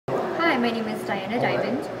my name is Diana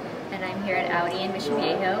Diamond, and I'm here at Audi in Mission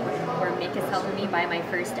Viejo, where Mick is helping me buy my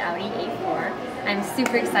first Audi A4. I'm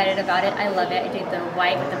super excited about it. I love it. I did the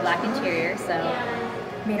white with the black interior, so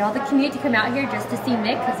made all the commute to come out here just to see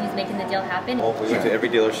Mick because he's making the deal happen. Well, we went to every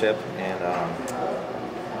dealership, and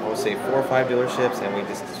I would say 4 or 5 dealerships, and we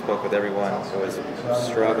just spoke with everyone. It was a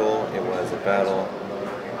struggle. It was a battle.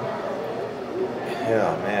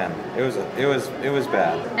 Yeah, man, it was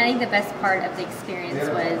bad. I think the best part of the experience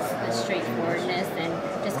was the straightforwardness and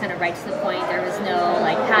just kind of right to the point. There was no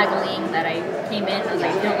like haggling that I came in. I was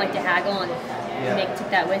like, don't like to haggle, and Mick took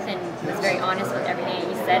that with and was very honest with everything that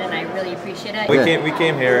you said, and I really appreciate it. We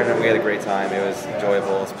came here and we had a great time. It was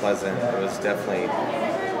enjoyable. It was pleasant. It was definitely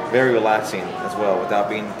very relaxing as well, without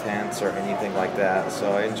being tense or anything like that.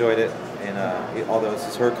 So I enjoyed it, and although this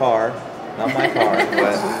is her car, not my car,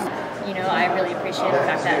 but. You know, I really appreciate the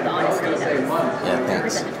fact that the honesty that was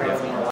presented towards me.